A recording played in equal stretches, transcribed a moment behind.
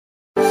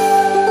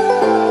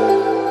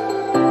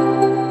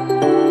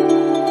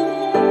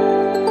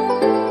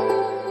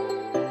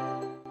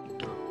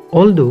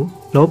Although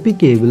floppy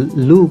cable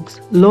looks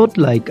lot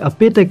like a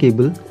SATA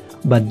cable,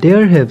 but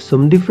there have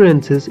some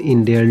differences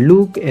in their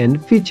look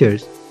and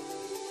features.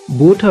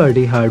 Both are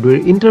the hardware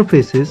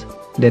interfaces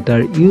that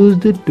are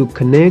used to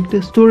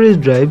connect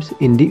storage drives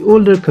in the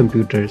older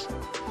computers.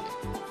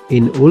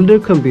 In older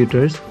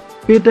computers,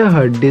 SATA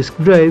hard disk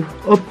drive,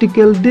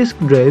 optical disk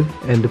drive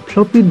and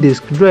floppy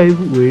disk drive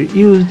were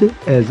used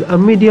as a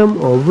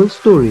medium of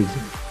storage.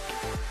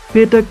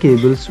 SATA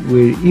cables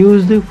were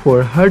used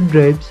for hard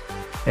drives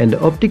and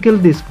optical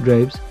disk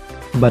drives,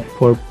 but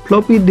for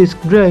floppy disk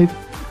drive,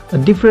 a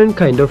different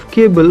kind of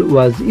cable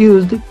was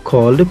used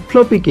called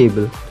floppy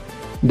cable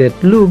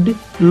that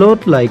looked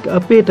lot like a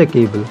SATA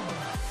cable.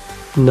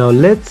 Now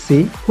let's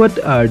see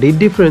what are the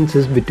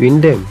differences between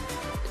them.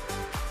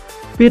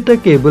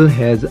 SATA cable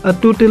has a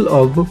total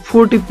of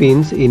 40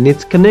 pins in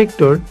its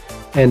connector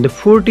and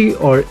 40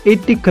 or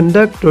 80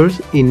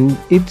 conductors in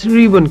its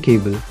ribbon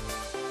cable.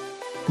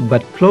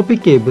 But floppy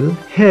cable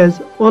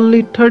has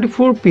only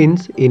 34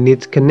 pins in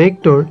its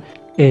connector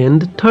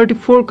and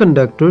 34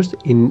 conductors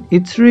in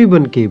its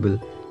ribbon cable.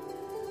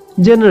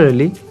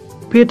 Generally,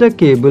 SATA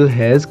cable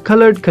has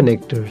colored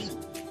connectors,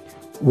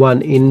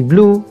 one in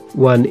blue,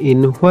 one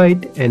in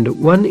white and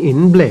one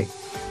in black.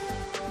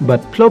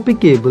 But floppy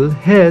cable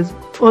has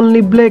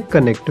only black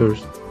connectors.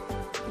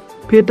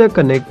 SATA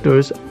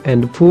connectors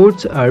and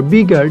ports are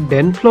bigger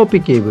than floppy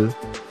cable,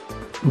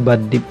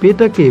 but the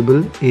SATA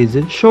cable is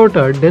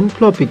shorter than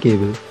floppy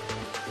cable.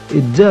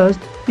 It's just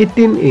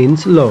 18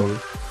 inches long.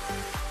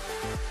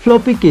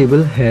 Floppy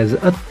cable has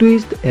a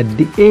twist at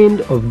the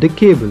end of the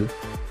cable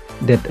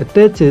that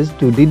attaches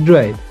to the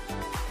drive,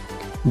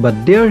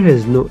 but there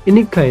has no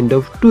any kind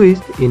of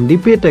twist in the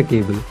SATA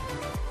cable.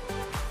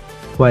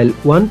 While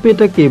one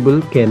SATA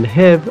cable can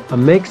have a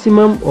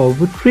maximum of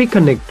 3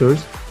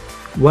 connectors,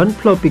 one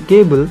floppy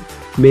cable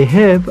may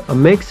have a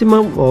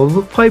maximum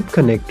of 5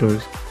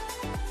 connectors,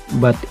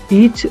 but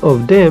each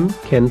of them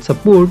can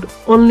support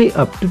only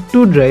up to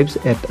 2 drives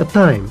at a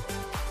time.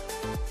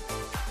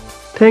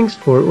 Thanks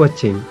for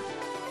watching.